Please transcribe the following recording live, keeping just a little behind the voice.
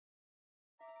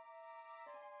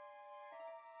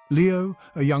Leo,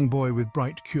 a young boy with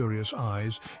bright, curious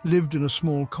eyes, lived in a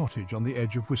small cottage on the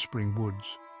edge of Whispering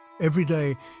Woods. Every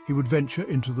day he would venture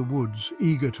into the woods,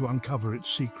 eager to uncover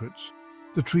its secrets.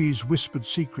 The trees whispered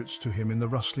secrets to him in the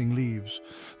rustling leaves.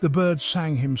 The birds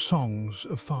sang him songs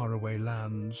of faraway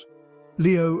lands.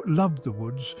 Leo loved the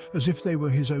woods as if they were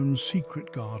his own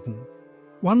secret garden.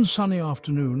 One sunny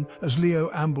afternoon, as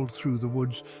Leo ambled through the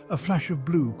woods, a flash of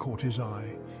blue caught his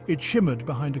eye. It shimmered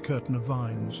behind a curtain of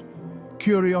vines.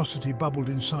 Curiosity bubbled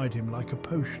inside him like a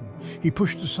potion. He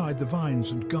pushed aside the vines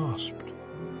and gasped.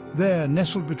 There,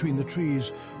 nestled between the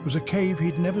trees, was a cave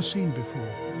he'd never seen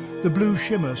before. The blue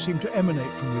shimmer seemed to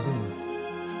emanate from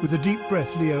within. With a deep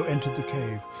breath, Leo entered the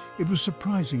cave. It was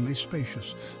surprisingly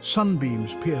spacious.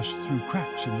 Sunbeams pierced through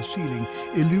cracks in the ceiling,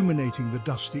 illuminating the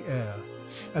dusty air.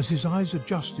 As his eyes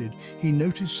adjusted, he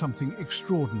noticed something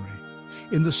extraordinary.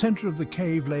 In the center of the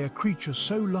cave lay a creature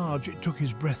so large it took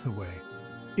his breath away.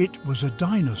 It was a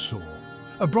dinosaur,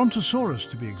 a brontosaurus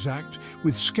to be exact,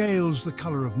 with scales the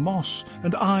color of moss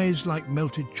and eyes like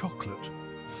melted chocolate.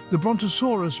 The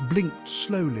brontosaurus blinked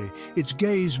slowly, its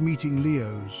gaze meeting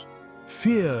Leo's.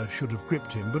 Fear should have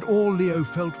gripped him, but all Leo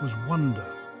felt was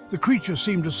wonder. The creature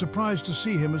seemed as surprised to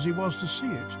see him as he was to see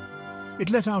it.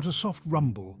 It let out a soft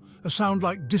rumble, a sound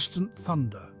like distant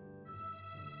thunder.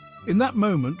 In that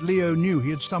moment, Leo knew he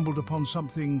had stumbled upon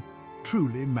something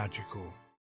truly magical.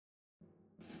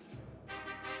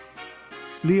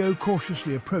 Leo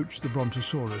cautiously approached the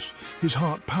brontosaurus, his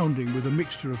heart pounding with a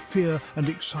mixture of fear and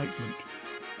excitement.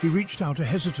 He reached out a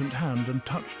hesitant hand and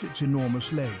touched its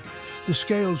enormous leg. The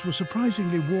scales were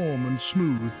surprisingly warm and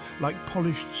smooth, like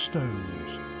polished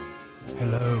stones.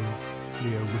 "Hello,"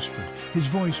 Leo whispered, his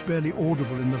voice barely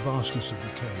audible in the vastness of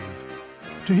the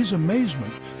cave. To his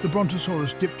amazement, the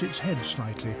brontosaurus dipped its head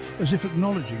slightly, as if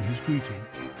acknowledging his greeting.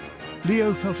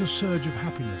 Leo felt a surge of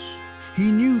happiness. He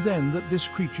knew then that this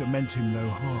creature meant him no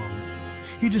harm.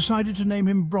 He decided to name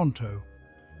him Bronto.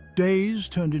 Days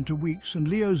turned into weeks, and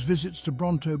Leo's visits to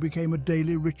Bronto became a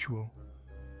daily ritual.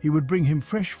 He would bring him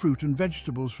fresh fruit and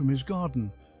vegetables from his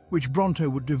garden, which Bronto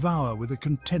would devour with a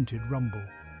contented rumble.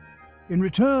 In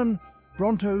return,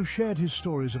 Bronto shared his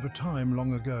stories of a time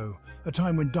long ago, a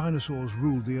time when dinosaurs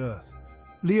ruled the earth.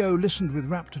 Leo listened with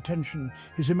rapt attention,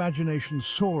 his imagination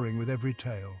soaring with every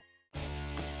tale.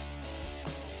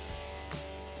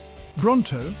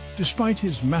 Bronto, despite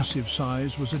his massive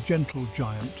size, was a gentle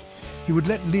giant. He would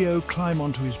let Leo climb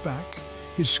onto his back,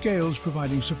 his scales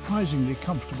providing surprisingly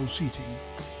comfortable seating.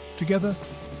 Together,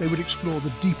 they would explore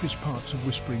the deepest parts of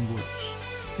Whispering Woods.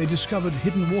 They discovered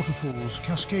hidden waterfalls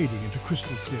cascading into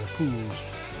crystal-clear pools.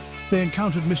 They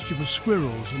encountered mischievous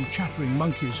squirrels and chattering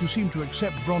monkeys who seemed to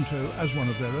accept Bronto as one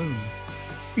of their own.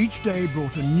 Each day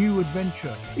brought a new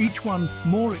adventure, each one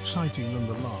more exciting than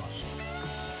the last.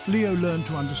 Leo learned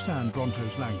to understand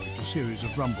Bronto's language, a series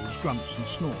of rumbles, grunts and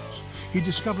snorts. He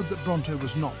discovered that Bronto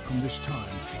was not from this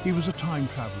time. He was a time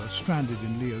traveler stranded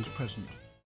in Leo's present.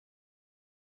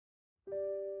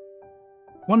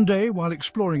 One day, while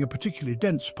exploring a particularly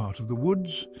dense part of the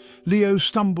woods, Leo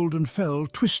stumbled and fell,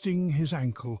 twisting his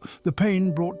ankle. The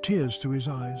pain brought tears to his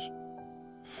eyes.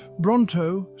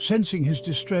 Bronto, sensing his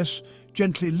distress,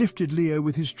 gently lifted Leo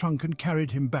with his trunk and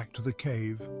carried him back to the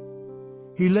cave.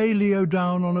 He lay Leo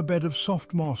down on a bed of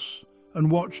soft moss and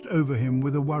watched over him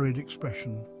with a worried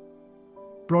expression.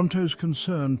 Bronto's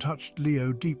concern touched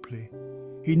Leo deeply.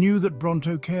 He knew that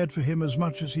Bronto cared for him as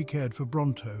much as he cared for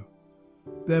Bronto.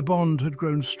 Their bond had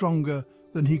grown stronger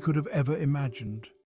than he could have ever imagined.